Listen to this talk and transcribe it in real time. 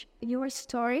Your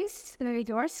stories,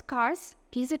 your scars,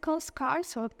 physical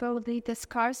scars, or probably the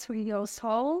scars for your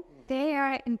soul, they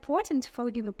are important for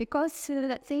you because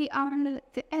they are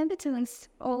the evidence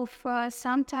of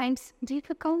sometimes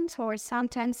difficult or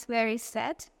sometimes very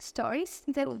sad stories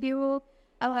that you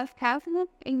have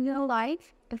in your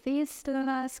life. These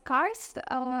scars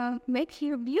make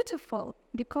you beautiful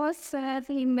because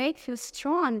they make you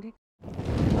strong.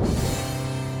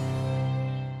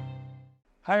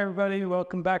 Hi everybody,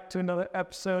 welcome back to another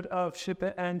episode of Ship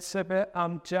It and Sip It.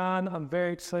 I'm John. I'm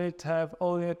very excited to have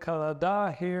Olya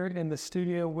Kalada here in the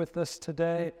studio with us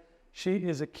today. She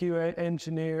is a QA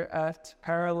engineer at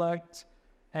Paralect,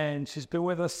 and she's been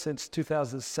with us since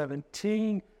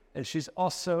 2017, and she's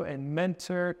also a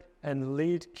mentor and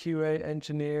lead QA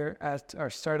engineer at our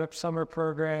Startup Summer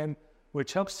program,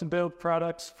 which helps to build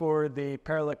products for the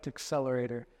Paralect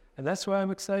Accelerator. And that's why I'm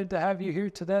excited to have you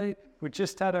here today. We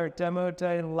just had our demo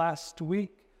day last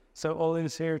week, so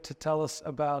Olya's here to tell us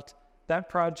about that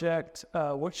project,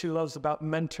 what she loves about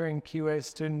mentoring QA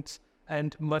students,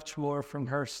 and much more from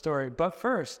her story. But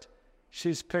first,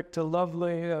 she's picked a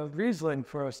lovely Riesling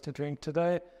for us to drink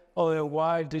today. Olya,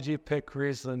 why did you pick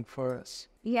Riesling for us?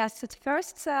 Yes, at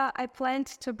first I planned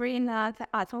to bring the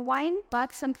other wine,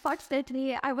 but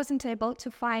unfortunately I wasn't able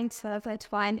to find that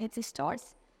wine at the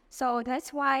stores. So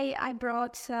that's why I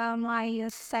brought my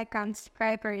second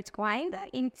favorite wine.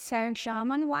 It's a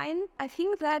German wine. I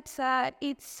think that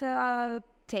it's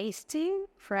tasty,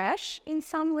 fresh in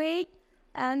some way.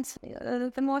 And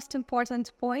the most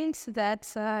important point that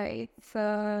it's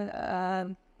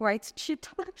quite cheap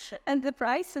and the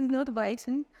price is not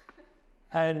biting.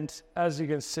 And as you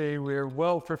can see, we're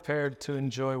well prepared to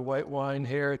enjoy white wine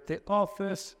here at the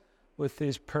office with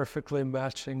these perfectly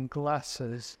matching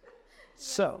glasses.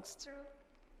 So,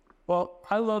 well,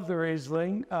 I love the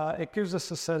Riesling. It gives us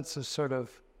a sense of sort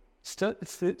of,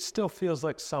 it still feels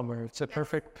like summer. It's a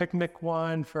perfect picnic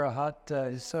wine for a hot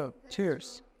day. So,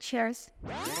 cheers. Cheers.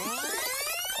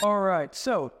 All right.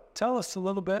 So, tell us a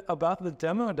little bit about the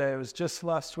demo day. It was just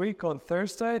last week on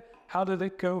Thursday. How did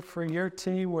it go for your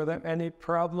team? Were there any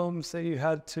problems that you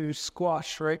had to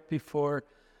squash right before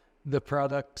the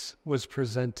product was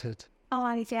presented?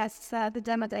 Oh, yes, the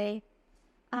demo day.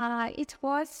 It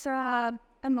was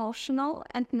emotional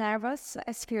and nervous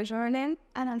as usual.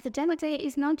 And the demo day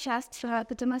is not just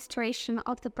the demonstration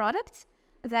of the products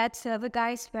that the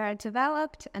guys were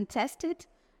developed and tested,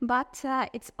 but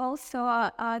it's also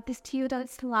the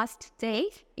students' last day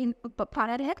in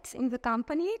Paralect in the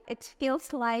company. It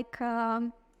feels like,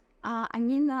 it's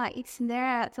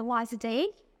the last day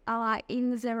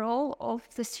in the role of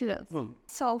the students.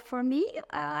 So for me,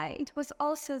 it was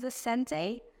also the same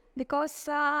day, because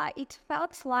it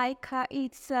felt like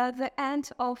it's the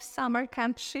end of summer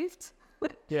camp shift.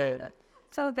 Yeah.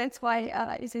 So that's why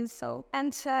it is so.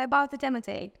 And about the demo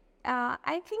day,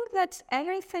 I think that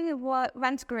everything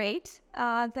went great.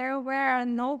 There were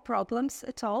no problems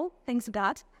at all, thanks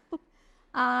God.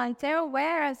 There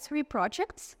were 3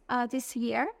 projects this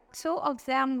year. 2 of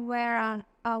them were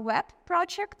web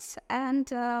projects and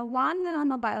 1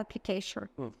 mobile application.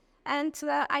 And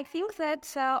I think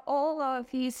that all of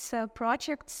these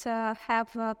projects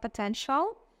have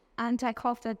potential, and I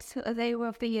hope that they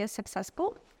will be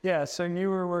successful. Yeah, so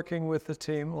you were working with the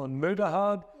team on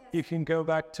MudaHub. Yes. You can go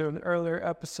back to an earlier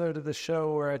episode of the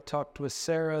show where I talked with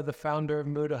Sarah, the founder of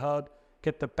MudaHub,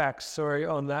 get the backstory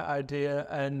on that idea.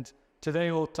 And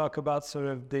today we'll talk about sort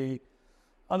of the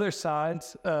other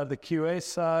sides, the QA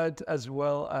side, as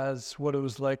well as what it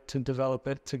was like to develop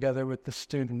it together with the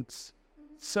students.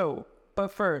 So, but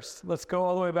first, let's go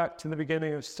all the way back to the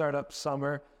beginning of Startup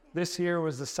Summer. This year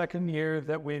was the second year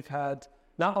that we've had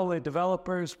not only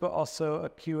developers, but also a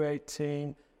QA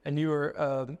team. And you were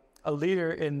a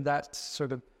leader in that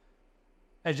sort of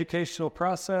educational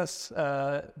process,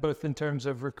 both in terms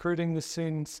of recruiting the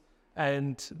students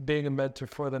and being a mentor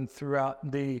for them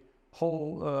throughout the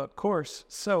whole course.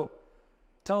 So,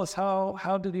 tell us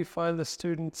how did you find the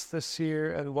students this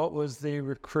year, and what was the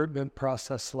recruitment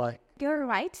process like? You're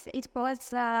right. It was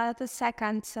the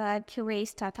second QA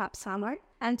Startup Summer.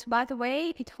 And by the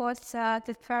way, it was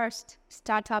the first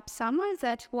Startup Summer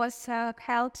that was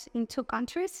held in 2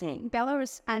 countries, in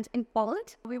Belarus and in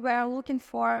Poland. We were looking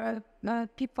for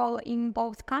people in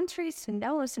both countries, in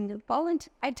Belarus and in Poland.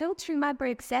 I don't remember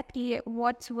exactly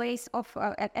what ways of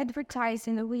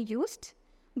advertising we used,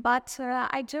 but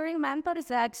I do remember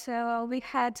that we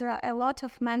had a lot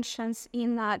of mentions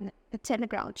in the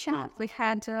Telegram chat. We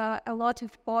had a lot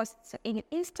of posts in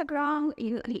Instagram,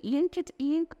 in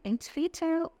LinkedIn, and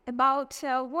Twitter about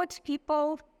what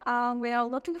people we are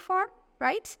looking for,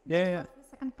 right? Yeah.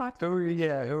 second part.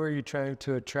 Who are you trying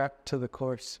to attract to the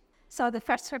course? So the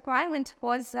first requirement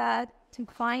was to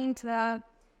find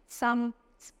some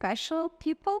special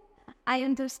people. I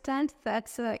understand that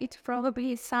it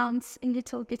probably sounds a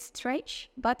little bit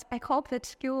strange, but I hope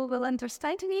that you will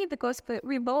understand me because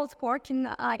we both work in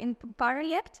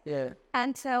Project. Yeah.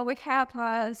 And we have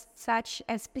such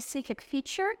a specific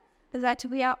feature that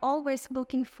we are always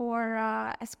looking for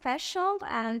a special,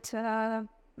 and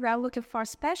we are looking for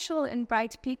special and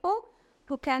bright people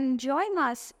who can join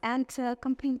us and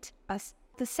complete us.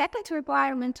 The second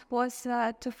requirement was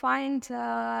to find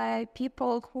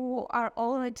people who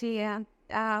already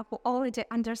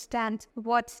understand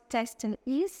what testing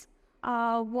is,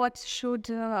 what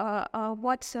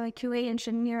QA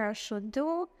engineer should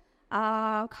do,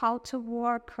 how to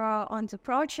work on the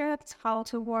project, how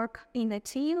to work in a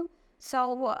team.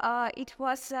 So it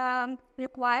was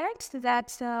required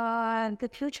that the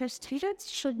future students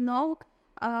should know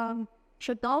how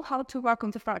to work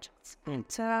on the projects and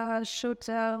should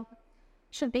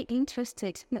be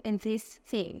interested in this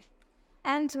thing.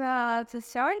 And the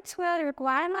third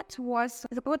requirement was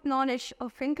the good knowledge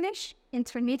of English.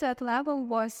 Intermediate level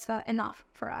was enough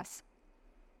for us.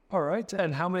 All right.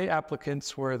 And how many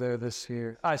applicants were there this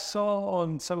year? I saw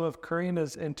on some of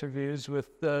Karina's interviews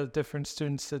with the different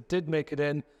students that did make it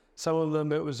in, some of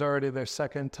them, it was already their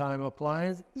second time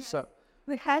applying. Yes. So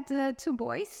we had 2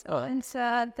 boys, and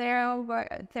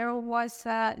there was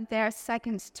their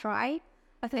second try.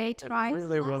 They tried.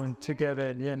 Really willing to get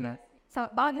in, yeah. So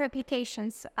about the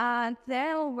applications,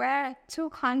 there were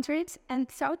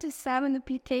 237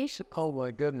 applications. Oh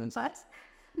my goodness. But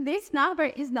this number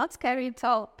is not scary at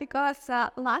all, because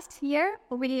last year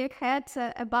we had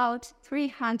about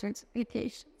 300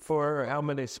 applications. For how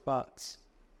many spots?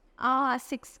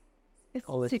 6.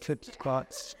 Only 6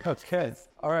 spots. Okay.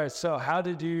 All right. So how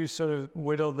did you sort of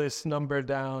whittle this number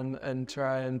down and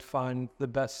try and find the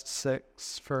best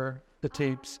 6 for the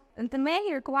teams? And the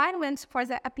main requirement for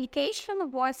the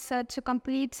application was to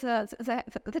complete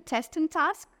the testing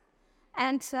task.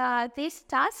 And this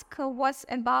task was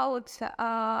about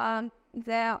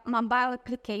the mobile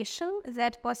application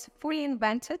that was fully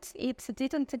invented. It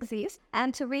didn't exist.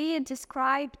 And we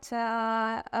described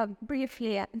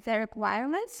briefly the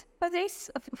requirements for this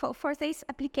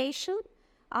application.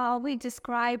 We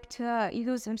described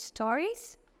user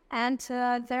stories, and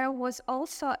there was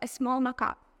also a small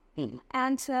mock-up.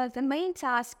 And the main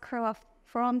task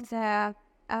from the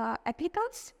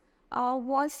applicants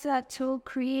was to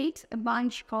create a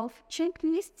bunch of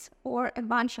checklists or a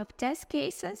bunch of test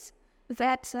cases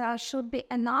that should be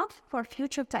enough for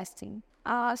future testing.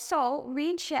 So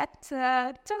we checked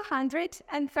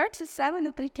 237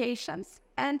 applications,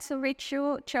 and we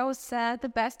chose the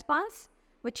best ones.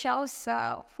 We chose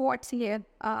 40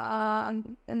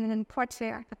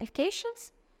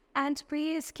 applications, and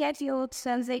we scheduled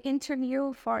the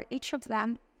interview for each of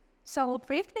them. So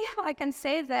briefly, I can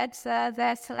say that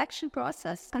the selection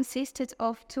process consisted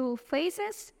of 2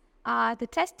 phases, the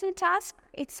testing task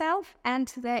itself and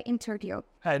the interview.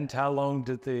 And how long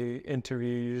did the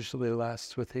interview usually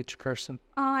last with each person?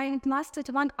 It lasted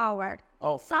 1 hour.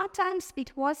 Oh. Sometimes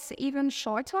it was even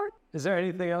shorter. Is there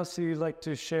anything else you'd like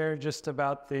to share just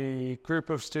about the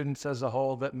group of students as a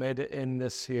whole that made it in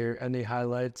this year? Any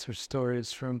highlights or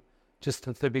stories from just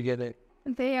at the beginning?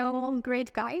 They are all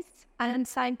great guys, and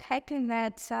I'm happy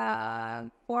that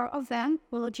 4 of them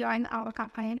will join our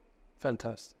company.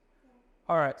 Fantastic.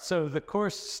 All right, so the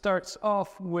course starts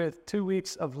off with 2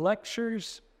 weeks of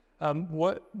lectures.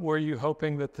 What were you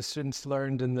hoping that the students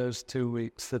learned in those 2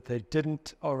 weeks that they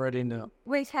didn't already know?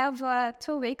 We have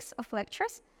 2 weeks of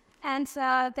lectures, and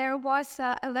there was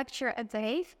a lecture a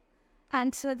day.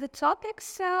 And the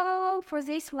topics for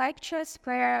these lectures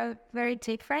were very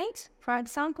different. For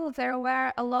example, there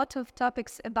were a lot of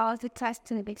topics about the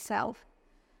testing itself,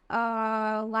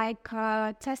 like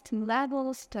testing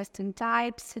levels, testing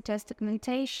types, test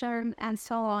documentation, and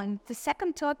so on. The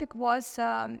second topic was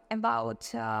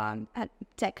about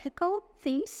technical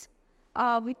things.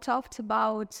 We talked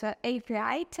about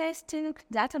API testing,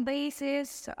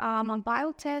 databases,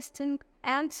 mobile testing.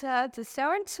 And the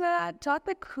third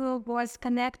topic was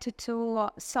connected to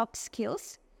soft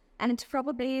skills. And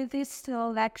probably these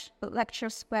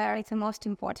lectures were the most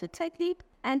important, I think.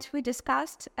 And we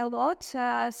discussed a lot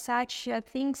such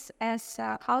things as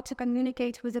how to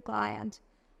communicate with the client,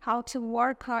 how to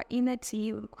work in a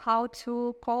team, how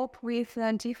to cope with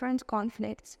different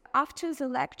conflicts. After the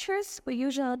lectures, we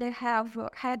usually have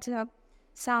had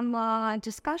some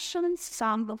discussions,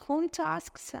 some home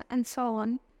tasks, and so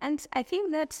on. And I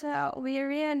think that we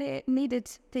really needed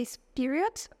this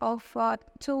period of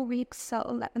 2 weeks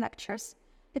lectures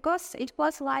because it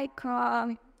was like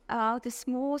the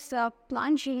smooth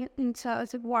plunging into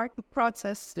the work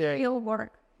process, real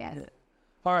work. Yes. Yeah.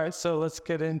 All right, so let's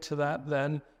get into that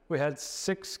then. We had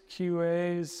 6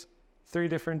 QAs, 3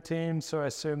 different teams, so I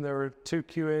assume there were 2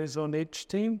 QAs on each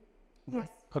team? Yes.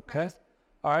 Okay.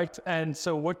 All right, and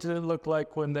so what did it look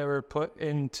like when they were put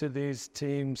into these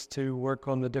teams to work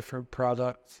on the different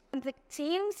products? The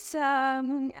teams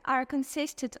are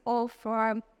consisted of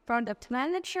product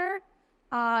manager,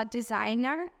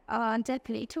 designer, dev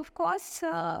lead, of course,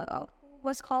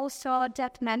 was also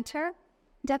dev mentor,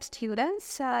 dev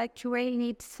students, QA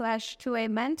lead / QA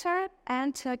mentor,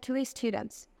 and QA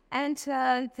students. And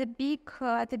the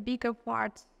bigger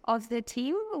part of the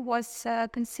team was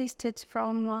consisted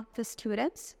from the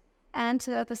students, and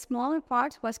the smaller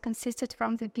part was consisted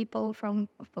from the people from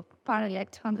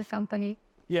Project, from the company.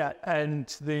 Yeah, and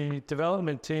the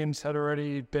development teams had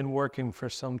already been working for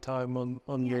some time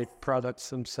on the products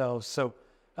themselves. So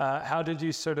how did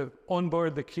you sort of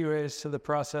onboard the QAs to the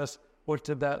process? What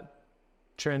did that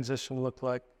transition look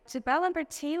like? Developer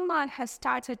team has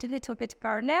started a little bit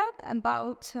earlier,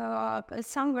 about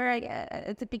somewhere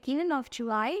at the beginning of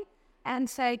July, and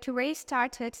QA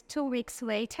started 2 weeks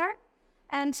later.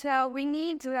 And we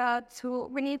need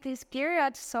this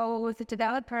period so the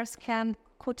developers can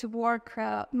go to work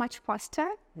much faster.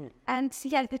 And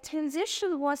yeah, the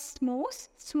transition was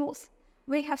smooth.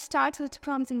 We have started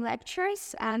from the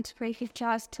lectures, and we have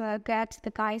just get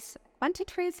the guys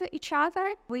acquainted with each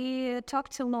other. We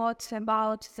talked a lot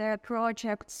about the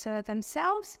projects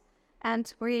themselves,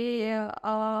 and we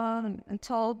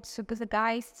told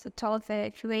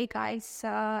the QA guys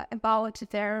about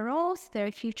their roles,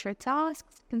 their future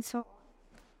tasks, and so on.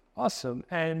 Awesome.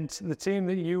 And the team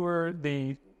that you were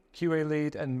the QA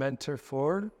lead and mentor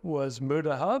for was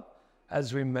Muda Hub,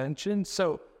 as we mentioned.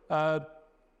 So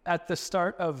at the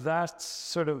start of that,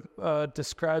 sort of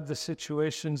describe the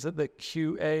situations that the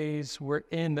QAs were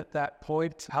in at that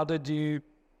point. How did you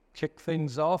kick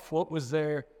things off? What was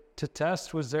there to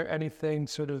test? Was there anything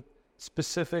sort of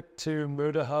specific to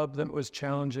Muda Hub that was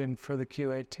challenging for the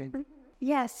QA team?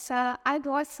 Yes, I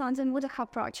was on the Muda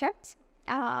Hub project.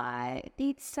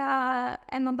 It's a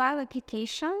mobile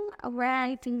application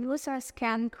where the users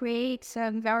can create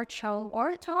virtual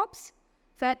wardrobes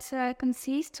that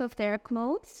consist of their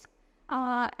clothes,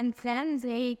 and then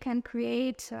they can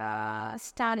create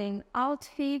stunning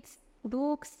outfits,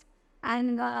 looks,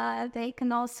 and they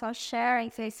can also share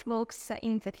these looks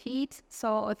in the feed,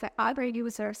 so the other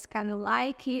users can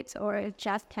like it or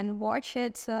just can watch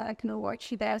it, can watch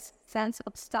their sense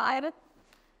of style,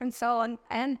 and so on.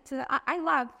 And I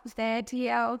love the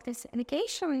idea of this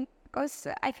application because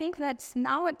I think that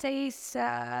nowadays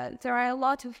there are a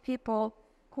lot of people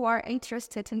who are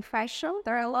interested in fashion.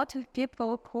 There are a lot of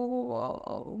people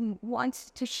who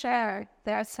want to share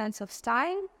their sense of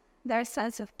style, their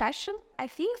sense of passion. I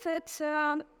think that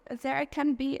there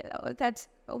can be that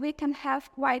we can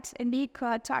have quite a big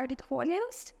target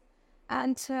audience,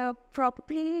 and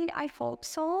probably I hope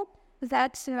so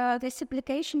that this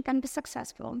application can be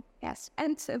successful. Yes,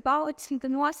 and about the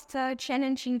most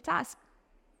challenging task.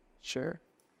 Sure.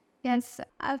 Yes,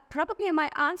 probably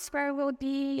my answer will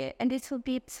be a little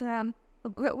bit,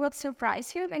 will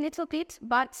surprise you a little bit,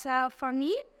 but for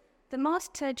me, the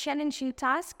most challenging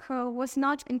task was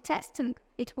not in testing.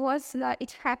 It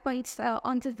happened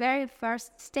on the very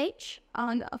first stage,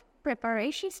 on the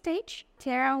preparation stage.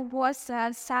 There was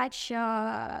such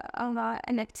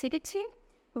an activity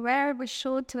where we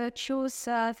should choose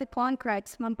the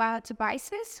concrete mobile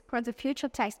devices for the future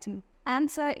testing.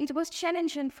 And it was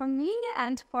challenging for me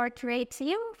and for QA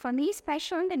team, for me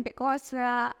especially, because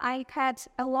I had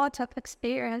a lot of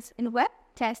experience in web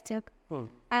testing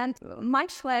and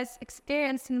much less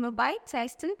experience in mobile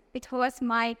testing. It was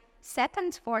my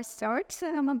second or third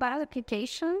mobile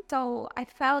application, so I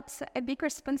felt a big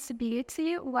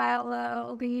responsibility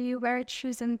while we were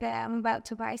choosing the mobile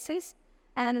devices.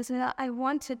 And I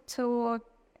wanted to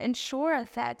ensure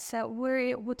that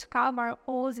we would cover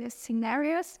all the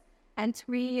scenarios and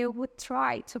we would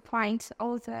try to find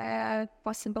all the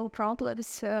possible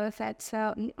problems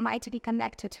that might be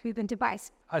connected with the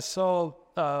device. I saw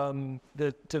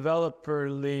the developer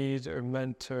lead or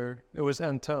mentor, it was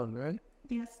Anton, right?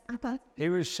 Yes. He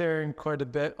was sharing quite a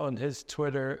bit on his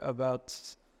Twitter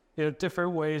about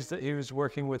different ways that he was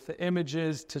working with the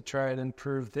images to try and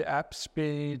improve the app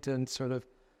speed and sort of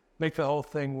make the whole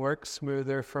thing work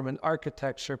smoother from an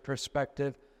architecture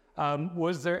perspective.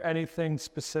 Was there anything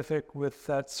specific with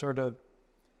that sort of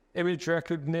image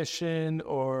recognition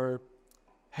or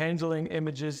handling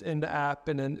images in the app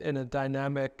in a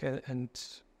dynamic and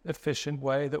efficient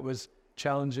way that was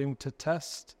challenging to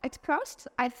test? At first,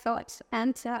 I thought,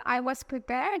 and I was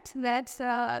prepared that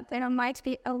there might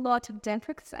be a lot of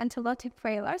defects and a lot of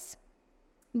failures.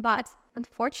 But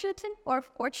unfortunately, or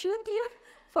fortunately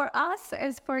for us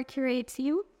as for QA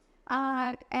team,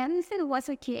 everything was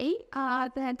okay.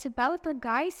 The developer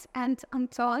guys and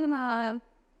Anton,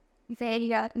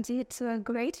 they did a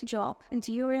great job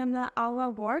during our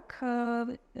work.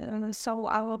 So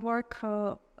our work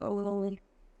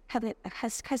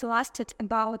has lasted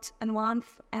about a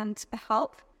month and a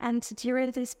half. And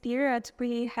during this period,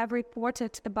 we have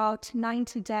reported about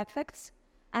 90 defects.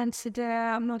 And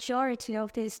the majority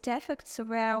of these defects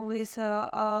were with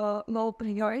low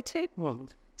priority. Well,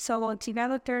 So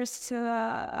developers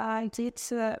did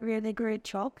a really great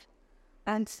job.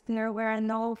 And there were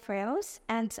no fails.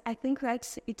 And I think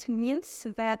that it means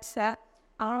that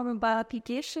our mobile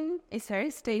application is very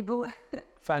stable.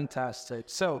 fantastic.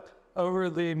 So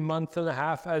over the month and a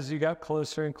half, as you got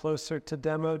closer and closer to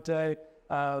demo day,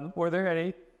 were there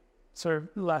any sort of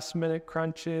last minute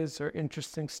crunches or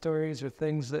interesting stories or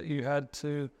things that you had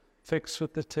to fix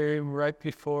with the team right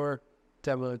before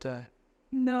demo day?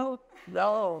 No.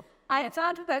 I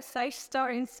thought that such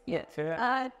stories.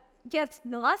 Yeah. Yes,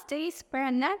 the last days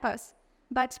were nervous,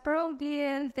 but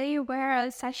probably they were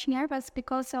such nervous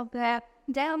because of the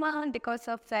demo, because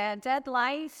of the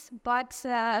deadlines, but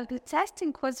the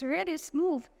testing was really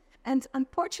smooth. And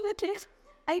unfortunately,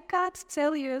 I can't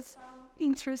tell you some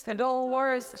interesting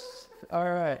words.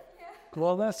 All right.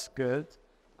 Well, that's good.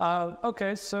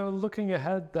 Okay, so looking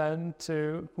ahead then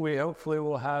to, we hopefully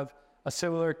will have a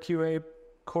similar QA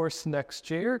course next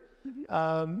year.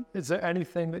 Is there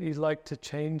anything that you'd like to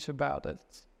change about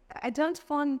it? I don't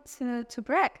want to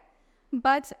brag,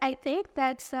 but I think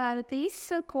that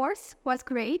this course was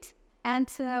great. And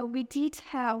we did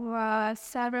have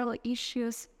several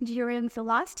issues during the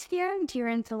last year,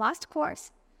 during the last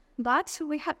course. But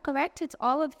we have corrected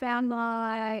all of them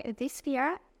this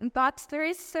year. But there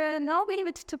is no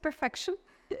limit to perfection.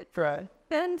 Right.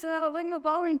 And we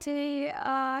already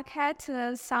had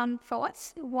some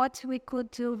thoughts what we could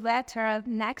do better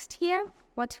next year,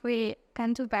 what we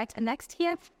can do better next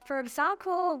year. For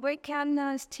example, we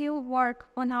can still work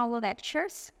on our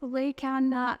lectures. We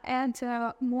can add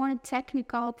more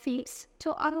technical things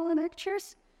to our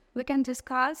lectures. We can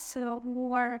discuss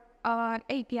more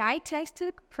API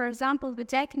testing. For example, we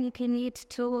definitely need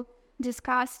to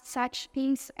discuss such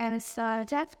things as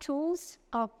dev tools,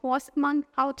 Postman,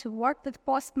 how to work with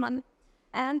Postman.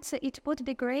 And it would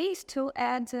be great to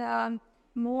add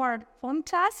more fun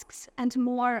tasks and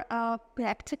more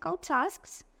practical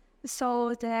tasks.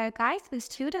 So the guys, the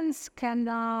students can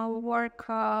work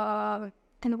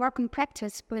in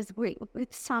practice with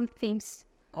some things.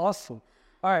 Awesome.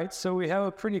 All right, so we have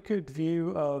a pretty good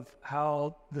view of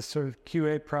how the sort of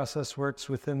QA process works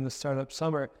within the Startup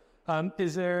Summer. Are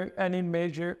there any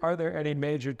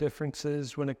major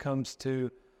differences when it comes to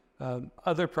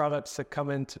other products that come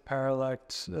into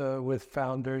Paralect with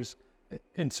founders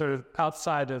in sort of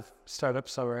outside of Startup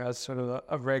Summer as sort of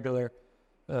a regular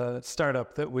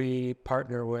startup that we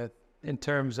partner with in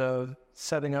terms of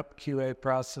setting up QA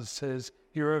processes?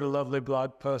 You wrote a lovely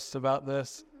blog post about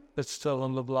this. It's still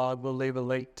on the blog. We'll leave a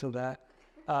link to that.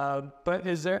 But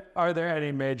are there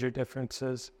any major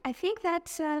differences? I think that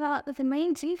the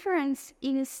main difference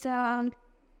is in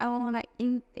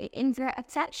the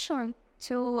attention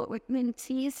to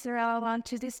mentees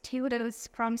to the students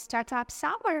from Startup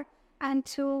Summer and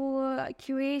to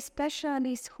QA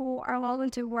specialists who are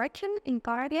already working in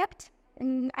Paralect.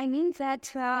 I mean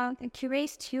that QA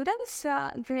students,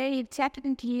 they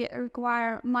definitely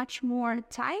require much more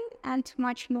time and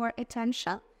much more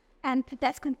attention. And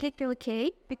that's completely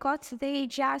okay because they are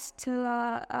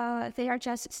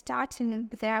just starting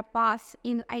their path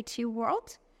in IT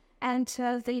world. And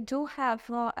they do have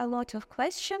a lot of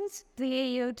questions.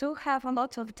 They do have a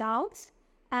lot of doubts.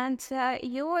 And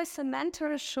you as a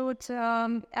mentor should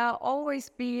always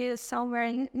be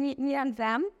somewhere near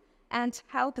them and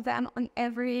help them on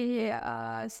every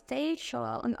stage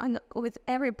or with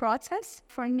every process.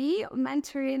 For me,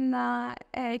 mentoring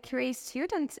QA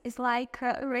students is like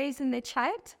raising a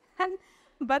child,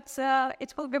 but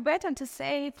it will be better to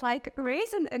say it's like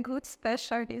raising a good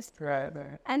specialist. Right.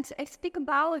 And I speak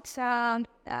about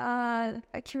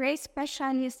QA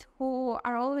specialists who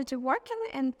are already working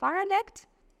in Paralect.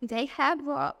 They have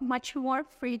much more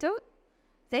freedom.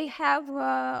 They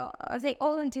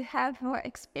already have more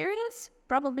experience.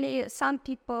 Probably some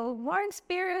people more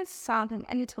experience, some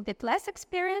a little bit less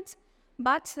experience.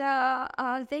 but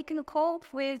they can cope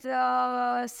with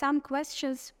some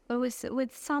questions,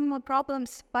 with some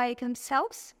problems by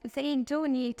themselves. They do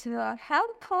need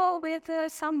help with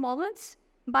some moments,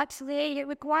 but they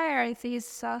require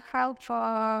this help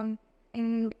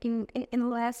in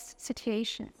less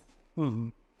situations. Mm-hmm.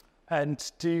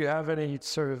 And do you have any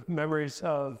sort of memories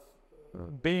of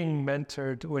being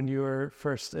mentored when you were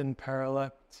first in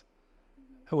Paralect?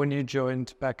 When you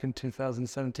joined back in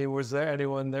 2017, was there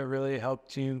anyone that really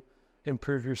helped you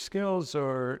improve your skills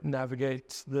or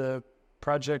navigate the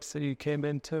projects that you came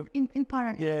into? In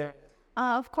Paralect? Yeah.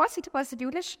 Of course, it was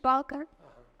Julius Balker,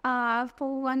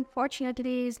 who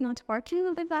unfortunately is not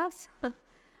working with us.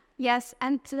 Yes,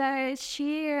 and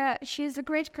she's a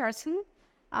great person.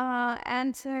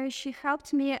 And she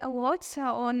helped me a lot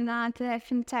on the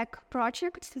fintech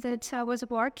project that I was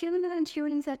working on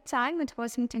during that time. It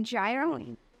was in Tangier.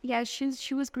 Yeah,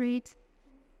 she was great.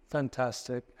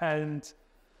 Fantastic. And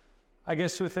I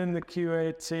guess within the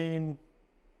QA team,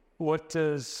 what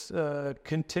does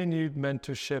continued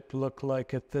mentorship look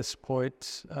like at this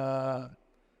point? I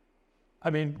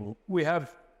mean, we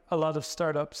have a lot of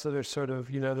startups that are sort of,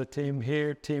 the team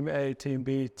here, team A, team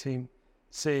B, team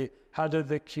C. How do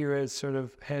the QAs sort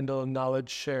of handle knowledge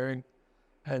sharing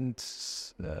and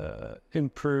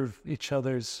improve each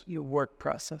other's work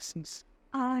processes?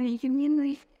 You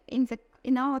mean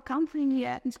in our company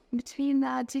between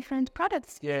different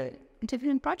products? Yeah.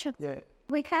 Different projects? Yeah.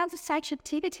 We have such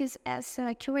activities as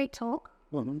QA Talk,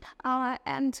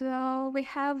 and we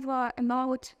have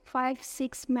about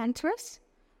 5-6 mentors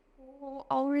who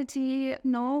already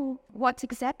know what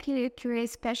exactly a QA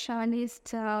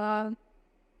specialist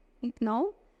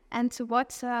know, and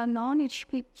what knowledge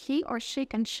he or she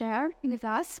can share with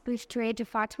us with QA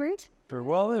department.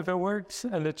 Well, if it works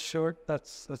and it's short,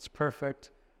 that's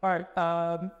perfect. All right.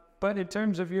 But in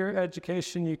terms of your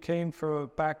education, you came from a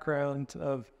background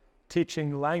of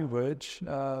teaching language.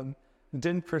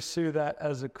 Didn't pursue that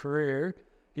as a career.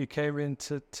 You came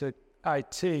into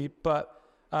IT, but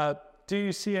do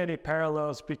you see any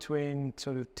parallels between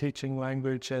sort of teaching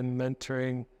language and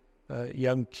mentoring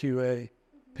young QA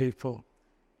people?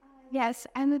 Yes,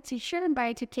 I'm a teacher by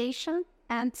education,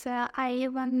 and I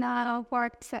even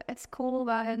worked at school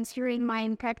during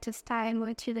my practice time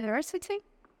at university.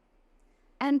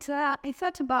 And I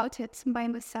thought about it by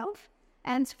myself.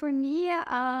 And for me,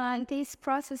 these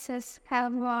processes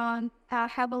have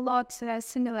a lot of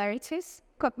similarities.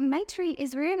 Mentoring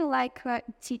is really like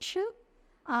teaching.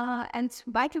 And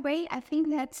by the way, I think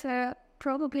that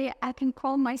probably I can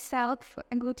call myself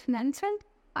a good mentor.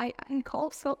 I can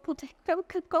call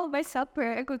myself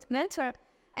a good mentor,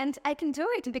 and I can do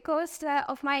it because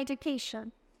of my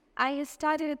education. I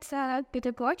studied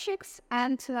pedagogics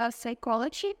and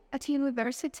psychology at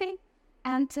university,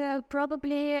 and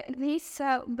probably these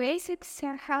basics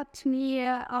helped me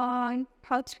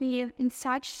in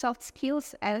such soft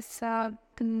skills as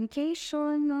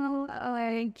communication,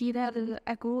 give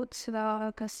a good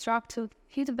constructive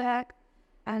feedback,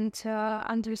 and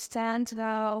understand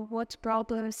what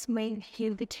problems may be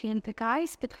between the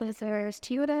guys, between their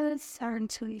students,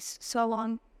 and so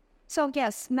on. So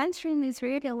yes, mentoring is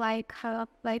really like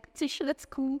teaching at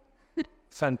school.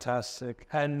 Fantastic.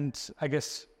 And I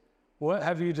guess, what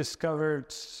have you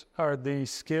discovered are the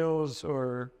skills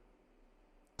or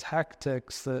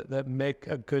tactics that make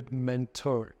a good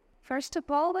mentor? First of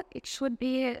all, it should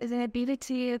be the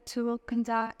ability to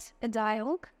conduct a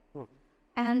dialogue,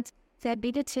 and the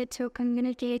ability to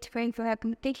communicate with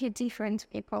completely different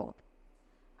people.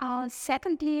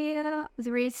 Secondly,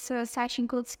 there is such a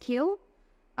good skill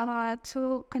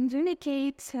to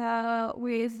communicate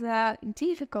with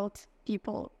difficult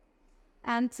people.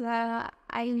 And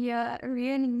I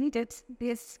really needed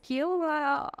this skill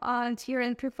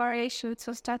during preparation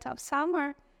to Startup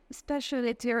Summer,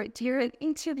 especially during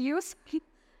interviews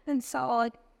and so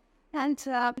on. And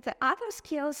the other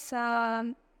skills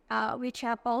which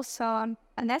are also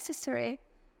necessary,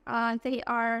 they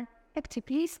are active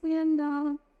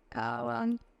listening,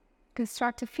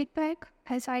 constructive feedback,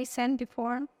 as I said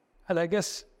before. And I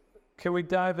guess, can we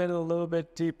dive in a little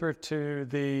bit deeper to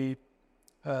the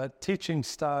teaching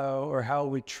style or how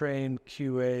we train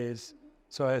QAs?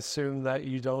 So I assume that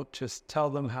you don't just tell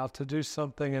them how to do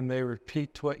something and they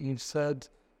repeat what you said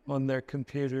on their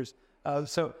computers.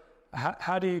 So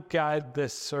how do you guide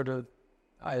this sort of,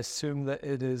 I assume that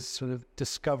it is sort of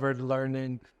discovered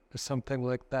learning or something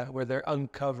like that, where they're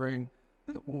uncovering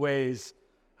ways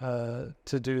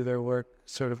to do their work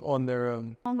sort of on their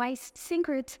own? My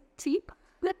secret tip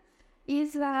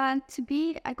is to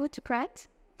be a good friend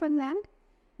for them,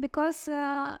 because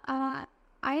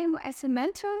I am as a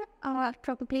mentor,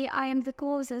 probably I am the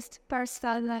closest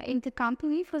person in the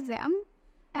company for them.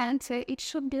 And it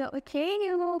should be okay,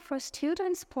 for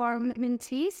students, for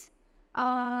mentees,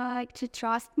 to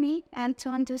trust me and to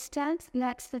understand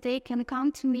that they can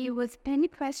come to me with any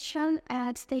question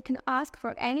and they can ask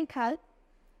for any help.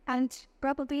 And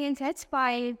probably that's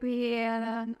why we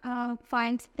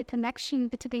find the connection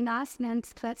between us, and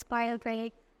that's why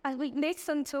we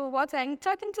listen to what I'm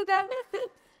talking to them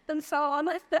and so on.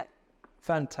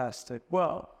 Fantastic.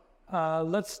 Well,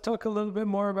 let's talk a little bit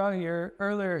more about your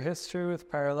earlier history with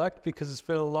Paralect, because it's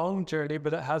been a long journey,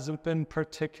 but it hasn't been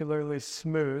particularly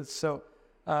smooth. So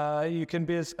you can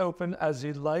be as open as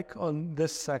you'd like on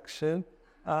this section.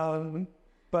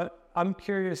 But I'm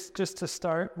curious, just to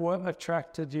start, what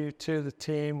attracted you to the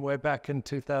team way back in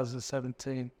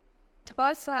 2017? It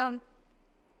was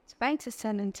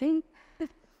 2017.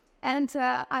 And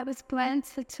I was planned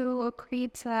to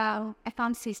create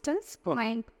account systems for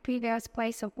my previous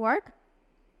place of work.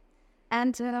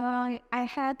 And I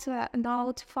had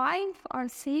about 5 or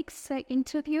 6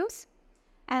 interviews.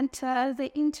 And the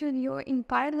interview in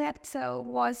Paralect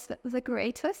was the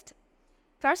greatest.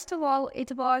 First of all,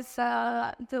 it was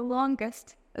the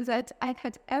longest that I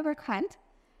had ever had.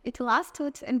 It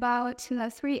lasted about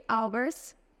 3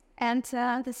 hours. And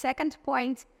the second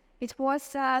point, it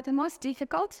was the most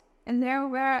difficult. And there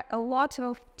were a lot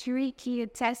of tricky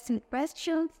testing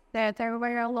questions. There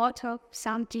were a lot of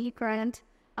some different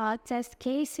test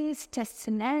cases, test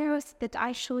scenarios that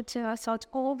I should sort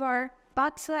over.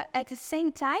 But at the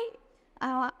same time,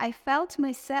 I felt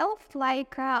myself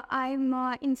like I'm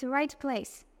in the right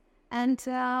place. And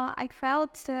I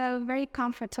felt very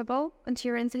comfortable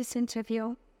during this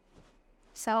interview.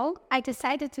 So I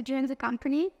decided to join the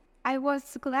company. I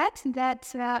was glad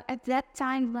that at that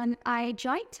time when I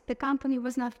joined, the company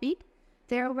was not big.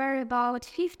 There were about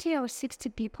 50 or 60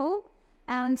 people,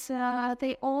 and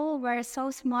they all were so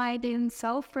smiling,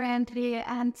 so friendly,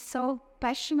 and so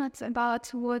passionate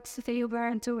about what they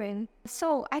were doing.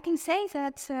 So I can say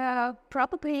that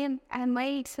probably I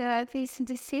made this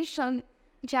decision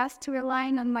just to rely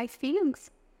on my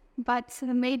feelings, but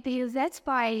maybe that's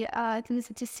why this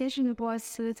decision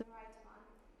was the right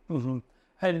one. Mm-hmm.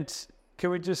 And can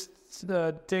we just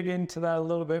dig into that a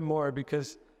little bit more?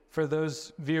 Because for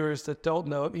those viewers that don't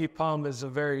know, EPAM is a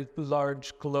very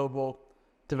large global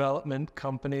development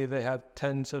company. They have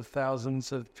tens of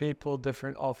thousands of people,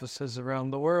 different offices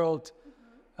around the world.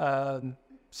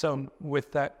 So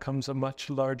with that comes a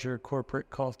much larger corporate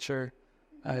culture,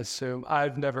 I assume.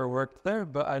 I've never worked there,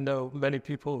 but I know many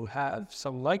people who have.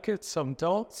 Some like it, some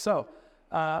don't. So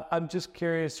I'm just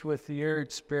curious, with your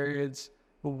experience,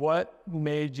 what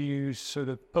made you sort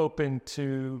of open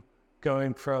to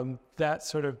going from that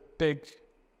sort of big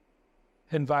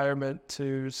environment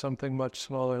to something much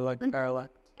smaller like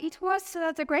Paralect? It was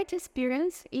the great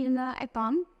experience in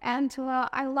EPAM, and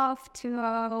I loved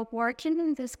working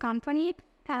in this company.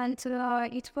 And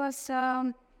it was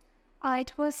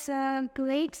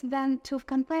great then to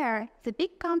compare the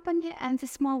big company and the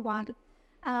small one.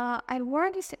 I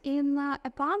worked in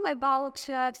EPAM about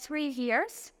 3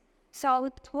 years. So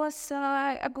it was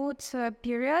a good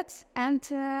period, and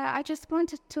I just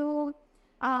wanted to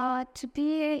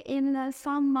be in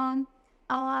some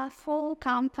full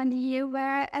company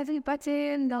where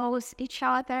everybody knows each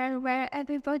other, where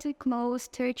everybody close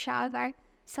to each other.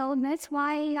 So that's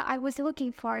why I was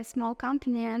looking for a small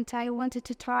company, and I wanted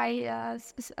to try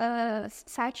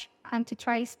such an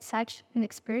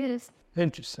experience.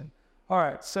 Interesting. All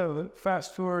right, so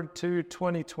fast forward to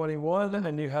 2021,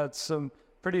 and you had some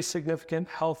pretty significant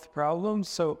health problems.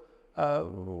 So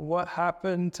what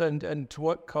happened, and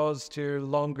what caused your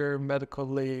longer medical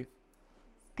leave?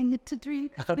 I need to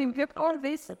drink all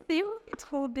this still.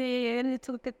 It will be a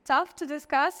little bit tough to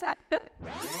discuss.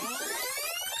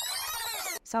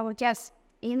 So yes,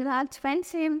 in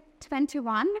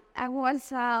 2021, I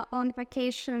was on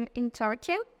vacation in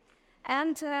Turkey,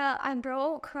 and I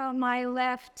broke my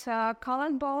left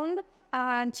collarbone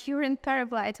during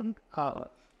paragliding. Oh.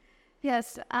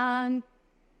 Yes,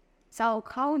 so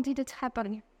how did it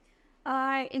happen?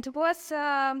 It was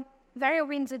a very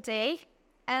windy day,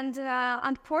 and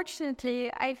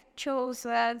unfortunately I chose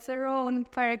the wrong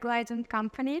paragliding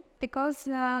company because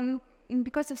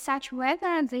of such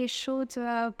weather they should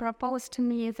propose to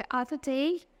me the other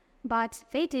day, but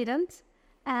they didn't.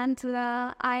 And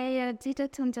I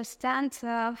didn't understand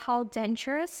how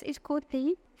dangerous it could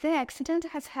be. The accident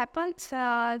has happened.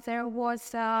 There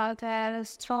was the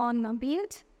strong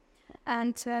wind,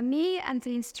 and me and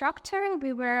the instructor,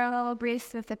 we were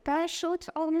with the parachute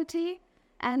already,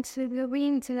 and the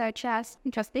wind just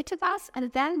lifted us,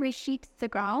 and then we hit the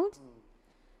ground.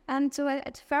 And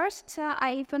at first,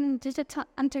 I even didn't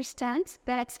understand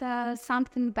that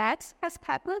something bad has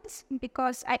happened,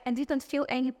 because I didn't feel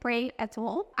any pain at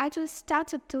all. I just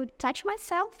started to touch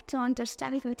myself to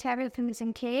understand that everything is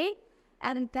okay.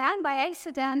 And then by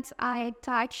accident, I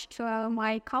touched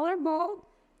my collarbone,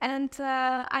 and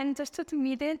I understood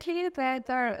immediately that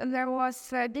there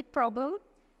was a big problem,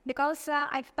 because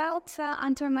I felt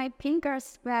under my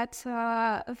fingers that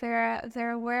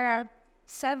there were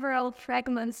several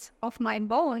fragments of my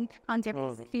bone under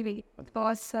the TV. It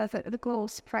was the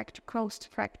closed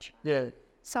fracture. Yeah.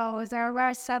 So there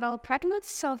were several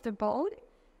fragments of the bone,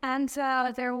 and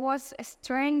there was a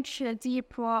strange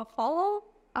deep hollow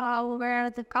where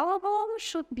the collarbone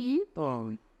should be.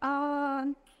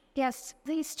 Yes,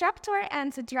 the instructor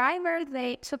and the driver,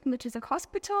 they took me to the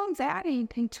hospital there in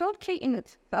Turkey, in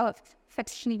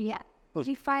Fethiye,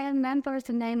 if I remember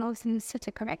the name of the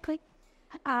city correctly.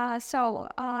 And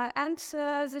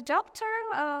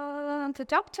the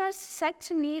doctors said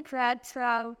to me that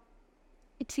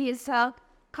it is a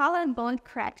collarbone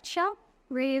fracture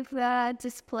with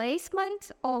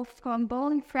displacement of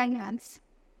bone fragments.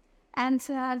 And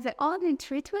the only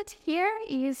treatment here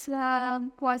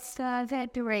was the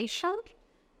operation,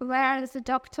 where the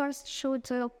doctors should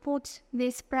put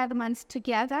these fragments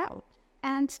together,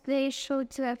 and they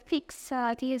should fix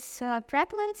these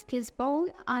fragments, this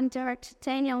bone, under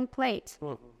titanium plate.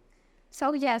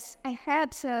 So yes, I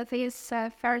had this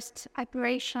first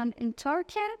operation in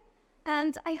Turkey,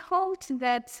 and I hoped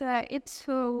that it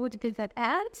would be the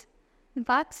end,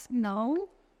 but no,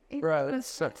 it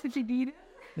was to be needed.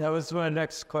 That was my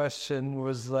next question,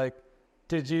 was like,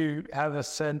 did you have a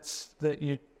sense that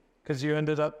because you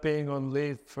ended up being on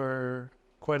leave for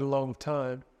quite a long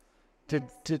time,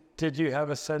 did you have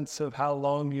a sense of how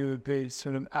long you would be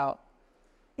sort of out?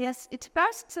 Yes, at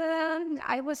first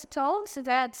I was told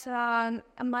that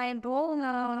my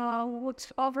bone would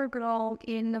overgrow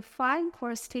in 5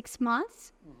 or 6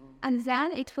 months, and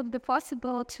then it would be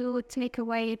possible to take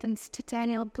away this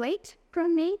titanium plate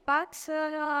from me. But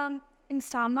in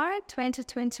summer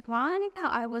 2021,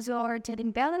 I was already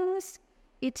in Belarus.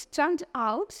 It turned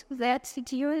out that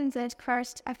during that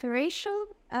first operation,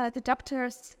 the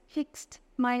doctors fixed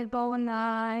my bone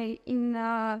in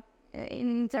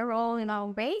the roll in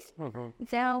our base.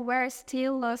 There were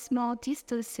still small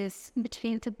distances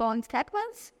between the bone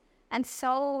fragments, and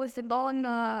so the bone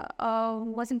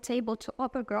wasn't able to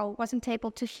overgrow, wasn't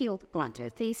able to heal under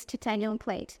this titanium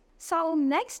plate. So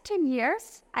next 10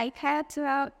 years, I had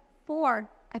 4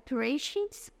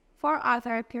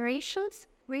 other operations,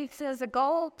 with the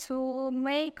goal to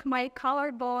make my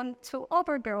collarbone to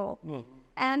overgrow.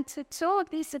 And 2 of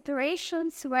these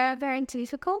operations were very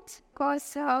difficult,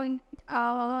 because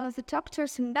the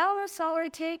doctors in Belarus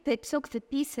already, they took the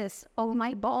pieces of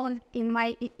my bone in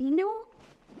my inu.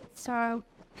 So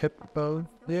hip bone?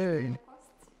 Yeah.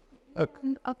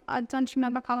 Okay. I don't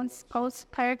remember how it's called,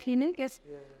 pyroclinic. Yes.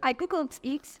 Yeah. I googled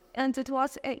it, and it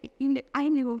was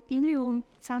ilium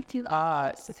something.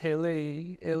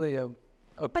 Ilium.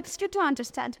 Okay. But you don't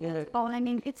understand. Yeah. I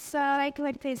mean, it's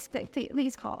like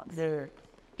these colors. Yeah.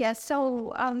 Yeah.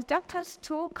 So doctors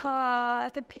took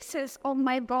the pieces of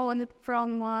my bone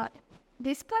from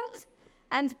this place,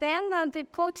 and then they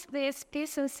put these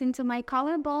pieces into my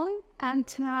collarbone, and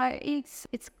it's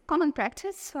common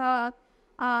practice.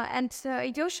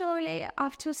 Usually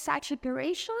after such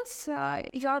operations,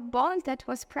 your bone that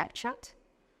was fractured,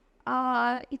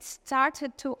 it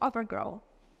started to overgrow.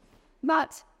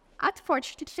 But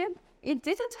unfortunately, it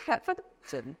didn't happen.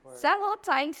 Several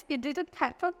times it didn't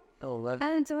happen.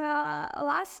 And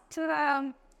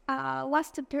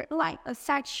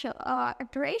such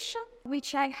operation,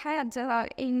 which I had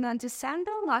in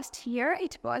December last year,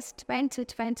 it was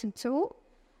 2022.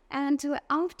 And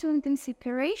after this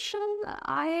operation,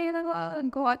 I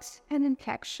got an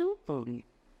infection.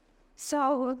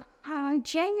 So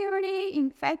January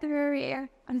and February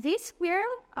this year,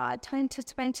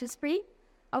 2023,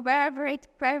 were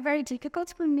very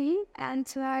difficult for me. And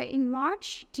in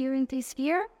March, during this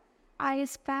year, I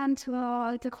spent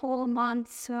the whole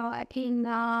month in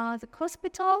the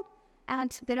hospital,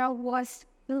 and there was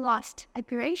the last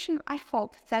operation. I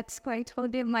hope that's going to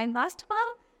be my last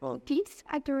one. This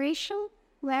operation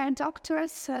where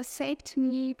doctors saved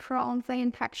me from the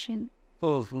infection.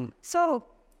 So,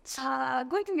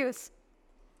 good news.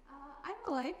 I'm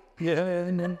alive.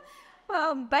 Yeah.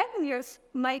 bad news.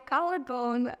 My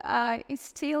collarbone is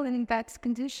still in bad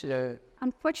condition. Yeah.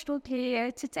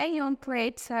 Unfortunately, titanium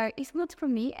plate is not for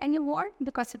me anymore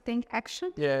because it takes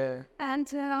action. Yeah.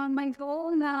 And my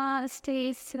bone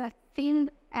stays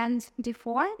thin and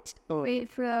deformed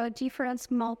with different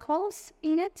small holes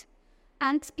in it.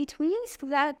 And it means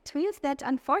that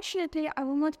unfortunately I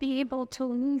will not be able to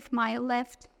move my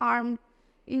left arm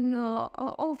in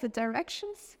all the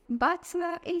directions. But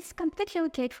it's completely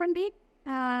okay for me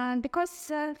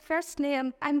because firstly,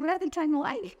 I'm glad that I'm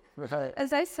alive, Right.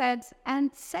 as I said. And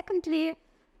secondly,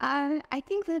 I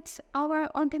think that our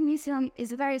organism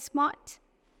is very smart.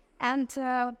 And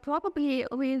probably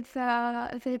with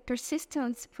the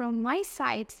persistence from my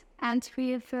side and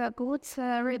with good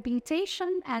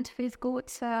rehabilitation and with good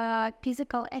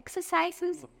physical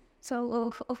exercises,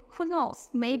 so who knows,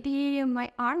 maybe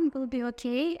my arm will be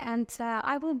okay and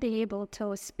I will be able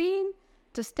to spin,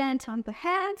 to stand on the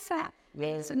hands,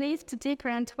 to live to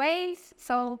different ways.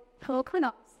 So who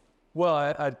knows? Well,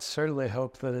 I'd certainly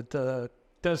hope that it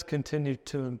does continue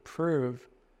to improve.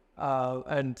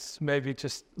 And maybe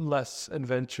just less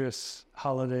adventurous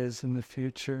holidays in the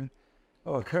future.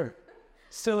 Or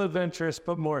still adventurous,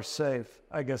 but more safe,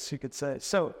 I guess you could say.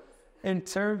 So in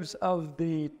terms of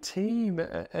the team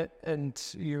and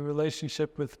your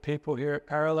relationship with people here at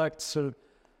Parallax, sort of,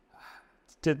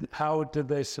 how did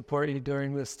they support you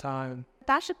during this time?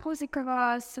 Dasha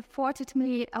Puzikova supported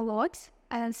me a lot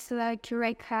as a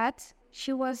curate head.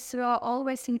 She was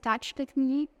always in touch with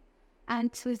me.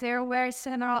 And there were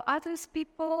several other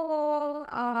people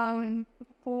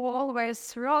who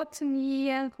always wrote to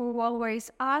me and who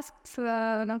always asked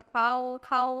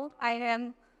how I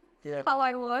am, how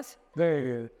I was. Very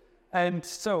good. And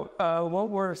so what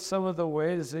were some of the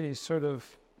ways that you sort of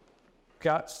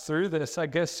got through this? I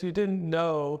guess you didn't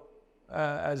know,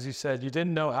 as you said, you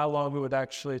didn't know how long it would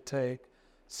actually take.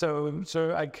 So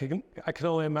I can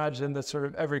only imagine that sort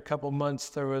of every couple months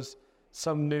there was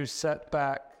some new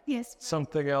setback. Yes.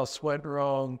 Something else went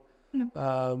wrong.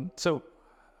 So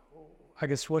I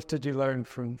guess what did you learn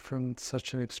from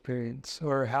such an experience,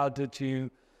 or how did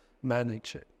you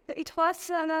manage it? It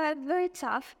was a very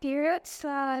tough period,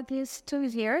 these 2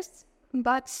 years,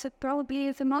 but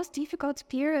probably the most difficult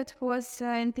period was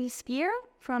in this year,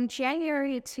 from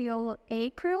January till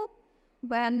April,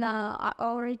 when I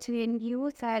already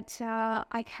knew that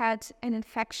I had an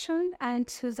infection and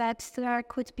that there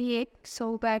could be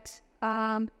so bad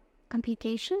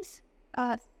complications,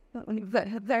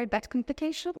 very bad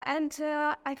complications. And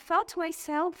I felt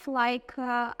myself like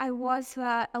I was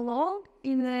alone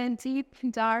in a deep,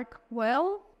 dark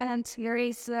well, and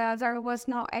there was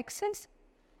no access.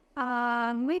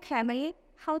 My family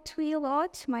helped me a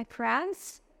lot, my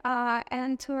friends,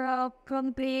 and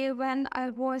probably when I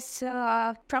was,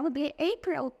 probably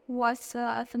April was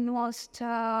the most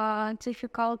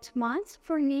difficult month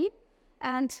for me.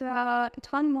 And at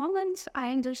one moment,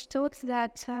 I understood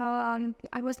that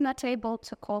I was not able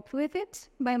to cope with it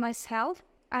by myself.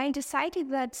 I decided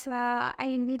that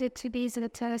I needed to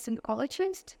visit a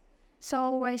psychologist.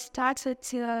 So I started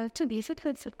to visit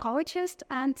with a psychologist,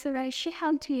 and she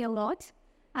helped me a lot,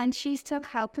 and she's still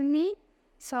helping me.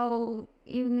 So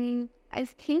I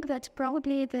think that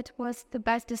probably that was the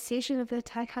best decision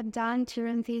that I had done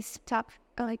during this tough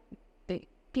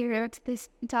period, this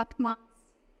tough month.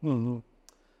 Mm-hmm.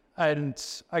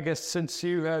 And I guess since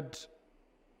you had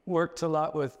worked a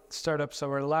lot with Startup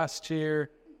Summer last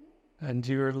year, and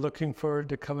you were looking forward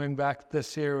to coming back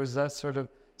this year, was that sort of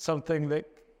something that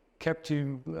kept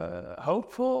you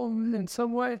hopeful in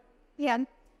some way? Yeah.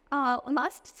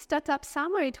 Last Startup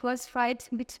Summer, it was right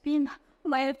between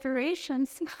my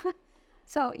operations.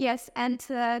 So yes, and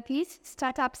this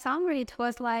Startup Summer, it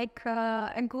was like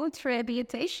a good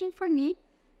rehabilitation for me,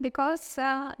 because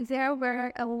there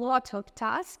were a lot of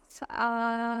tasks.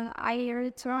 I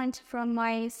returned from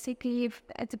my sick leave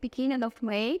at the beginning of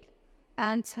May,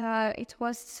 and it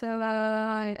was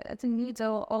at the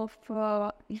middle of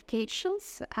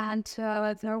vacations, and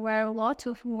there were a lot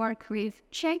of work with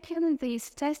checking these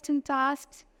testing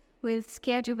tasks, with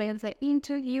scheduling the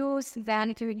interviews.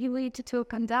 Then you need to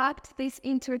conduct these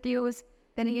interviews.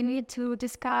 Then you need to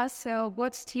discuss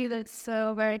what students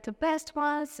were the best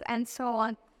ones, and so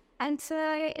on. And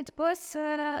it was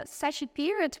such a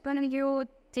period when you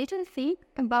didn't think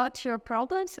about your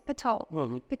problems at all,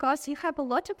 because you have a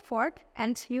lot of work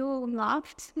and you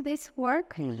loved this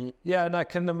work. Yeah, and I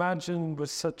can imagine with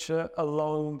such a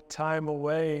long time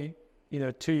away,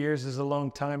 2 years is a long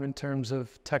time in terms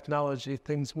of technology.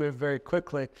 Things move very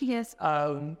quickly. Yes.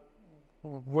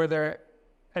 Were there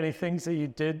any things that you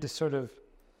did to sort of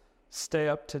stay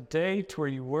up to date? Were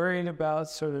you worried about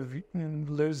sort of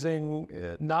losing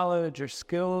knowledge or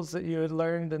skills that you had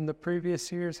learned in the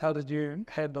previous years? How did you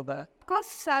handle that? Of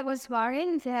course, I was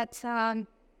worried that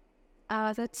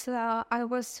I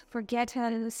was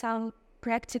forgetting some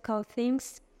practical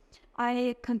things.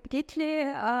 I completely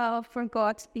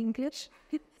forgot English.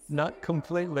 Not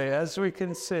completely, as we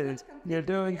can see. You're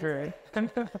doing great.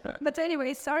 But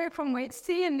anyway, sorry for my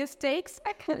silly mistakes.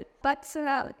 But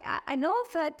I know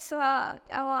that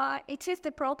it is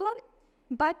the problem.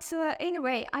 But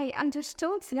anyway, I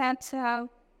understood that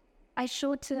I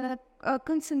should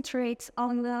concentrate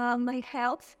on my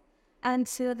health. And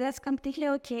that's completely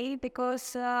okay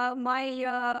because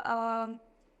my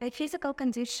physical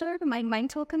condition, my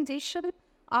mental condition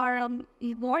are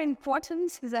more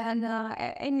important than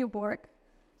any work.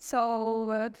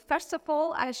 So first of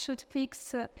all, I should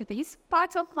fix this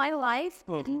part of my life.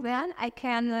 And then I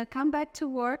can come back to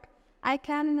work. I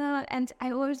can, and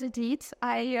I already did,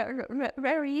 I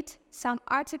reread some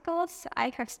articles.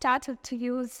 I have started to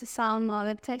use some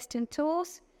testing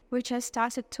tools, which I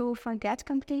started to forget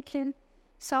completely.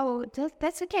 So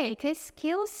that's okay. These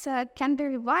skills can be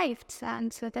revived,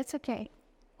 and that's okay.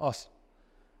 Awesome.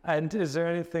 And is there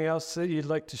anything else that you'd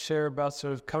like to share about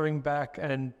sort of coming back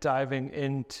and diving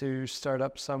into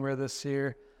Startup Summer this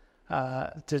year?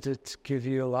 Did it give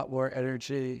you a lot more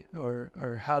energy,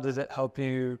 or how did it help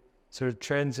you sort of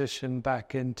transition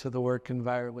back into the work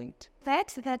environment? That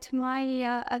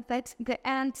the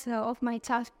end of my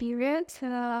tough period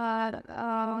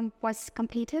was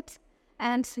completed,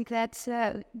 and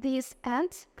that this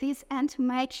end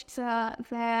matched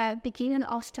the beginning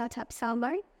of Startup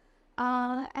Summer.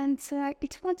 And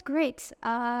it went great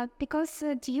because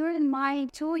during my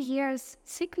 2 years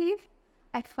sick leave,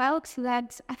 I felt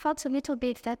a little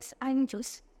bit that I'm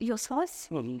just useless.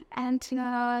 And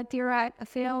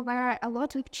there were a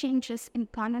lot of changes in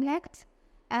Connect,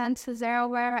 and there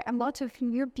were a lot of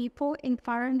new people in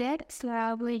Connect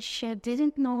which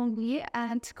didn't know me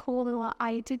and who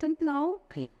I didn't know.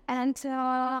 And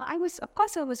I was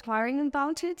worrying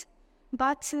about it.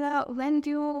 But when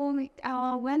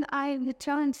I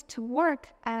returned to work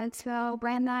and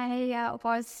when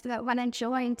I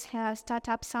joined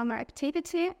Startup Summer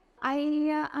activity,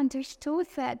 I understood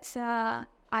that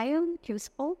I am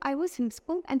useful. I was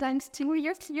useful, and I'm still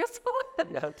useful.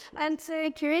 Yes. And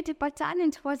creative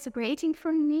talent was waiting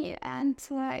for me, and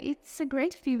it's a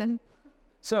great feeling.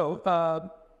 So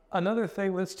another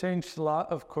thing that's changed a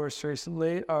lot, of course,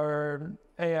 recently are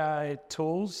AI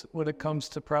tools when it comes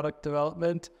to product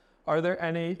development. Are there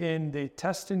any in the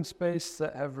testing space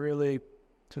that have really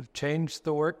sort of changed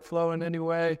the workflow in any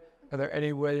way? Are there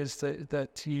any ways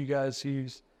that you guys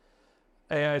use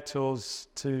AI tools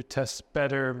to test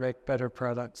better, make better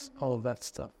products, all of that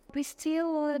stuff? We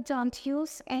still don't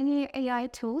use any AI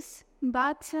tools,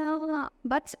 but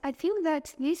I feel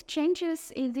that these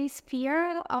changes in this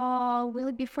sphere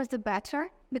will be for the better,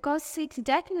 because it's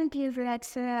definitely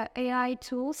that AI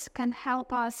tools can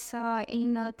help us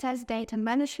in test data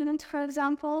management, for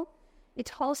example.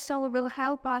 It also will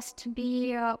help us to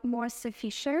be more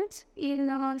sufficient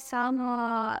in some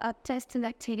testing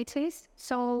activities.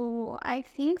 So I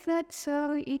think that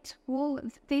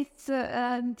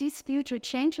these future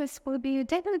changes will be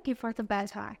definitely for the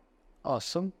better.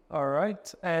 Awesome. All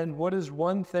right. And what is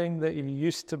one thing that you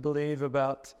used to believe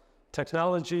about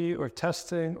technology or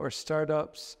testing or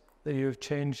startups that you've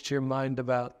changed your mind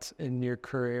about in your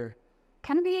career?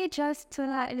 Can we just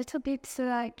a little bit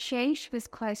change this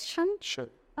question? Sure.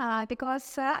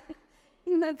 Because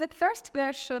in the first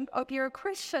version of your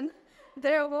question,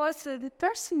 there was the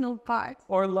personal part.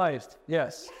 Or life,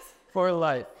 yes. For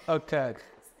life, okay.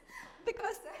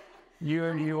 Because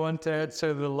you want to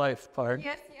answer the life part?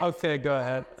 Yes. Okay, go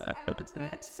ahead. I want to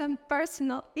add some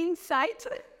personal insight.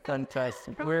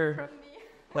 Fantastic. From me.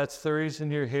 That's the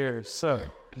reason you're here. So.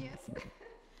 Yes.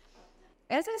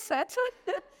 As I said,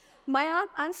 my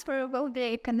answer will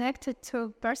be connected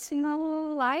to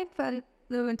personal life, and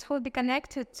it will be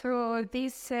connected to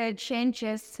these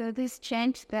changes, this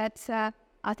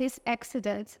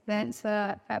accident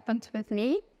that happened with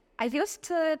me. I used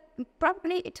to,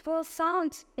 probably it will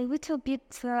sound a little bit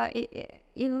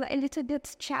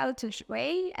childish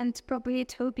way, and probably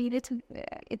it will be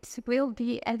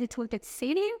a little bit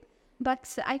silly.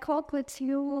 But I hope that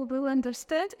you will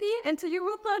understand me and you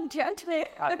will not judge me.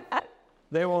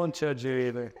 They won't judge you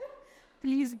either.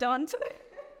 Please don't.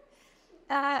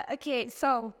 Okay,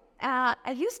 so I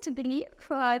used to believe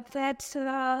that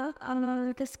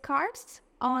the scars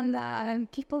on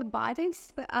people's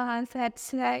bodies that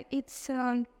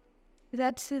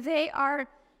they are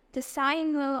the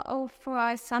sign of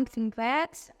something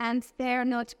bad, and they're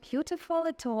not beautiful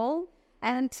at all.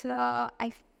 And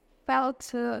I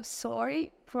felt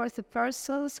sorry for the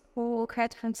persons who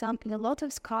had, for example, a lot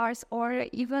of scars, or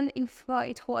even if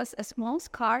it was a small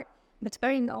scar, but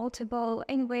very notable.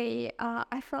 Anyway,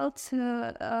 I felt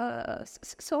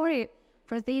sorry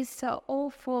for this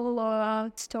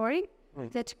awful story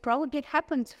that probably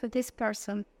happened for this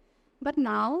person. But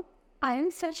now I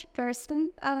am such a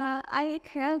person. I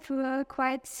have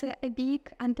quite a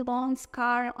big and long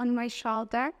scar on my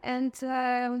shoulder, and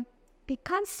I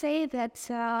can't say that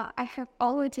I have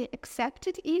already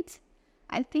accepted it.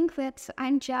 I think that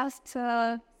I'm just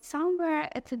somewhere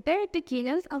at the very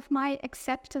beginning of my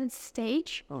acceptance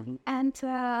stage, and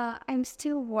I'm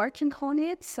still working on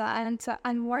it. And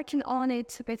I'm working on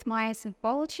it with my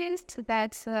psychologist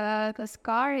that the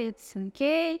scar is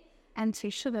okay, and we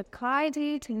should have cried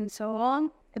it, and so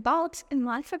on. About a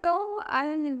month ago,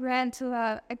 I read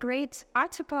a great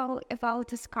article about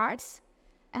the scars.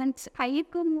 And I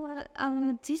even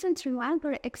didn't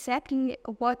remember exactly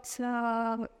what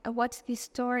this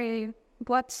story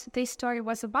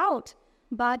was about.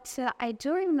 But I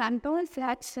do remember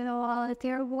that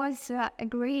there was a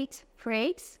great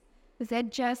phrase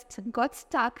that just got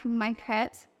stuck in my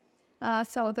head.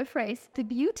 So the phrase, "The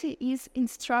beauty is in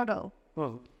struggle."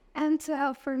 And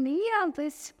for me,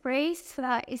 this phrase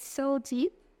is so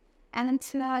deep. And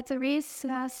there is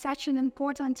such an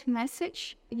important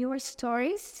message. Your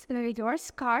stories, your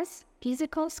scars,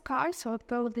 physical scars, or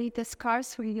probably the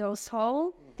scars for your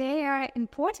soul, they are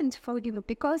important for you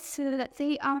because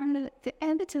they are the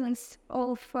evidence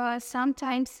of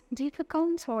sometimes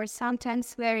difficult or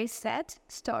sometimes very sad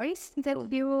stories that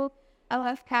you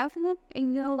have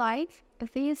in your life.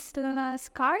 These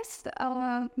scars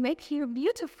make you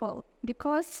beautiful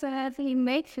because they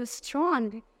make you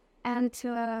strong.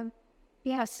 And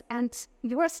yes, and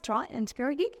you're strong and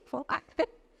very beautiful.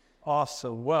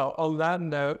 Awesome. Well, on that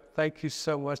note, thank you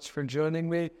so much for joining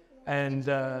me and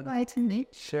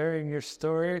sharing your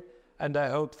story. And I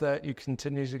hope that you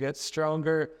continue to get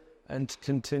stronger and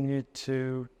continue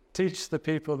to teach the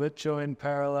people that join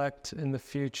Paralect in the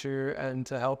future and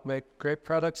to help make great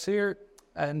products here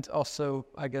and also,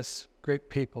 I guess, great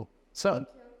people. So,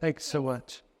 thanks so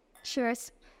much. Sure.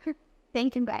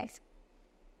 Thank you, guys.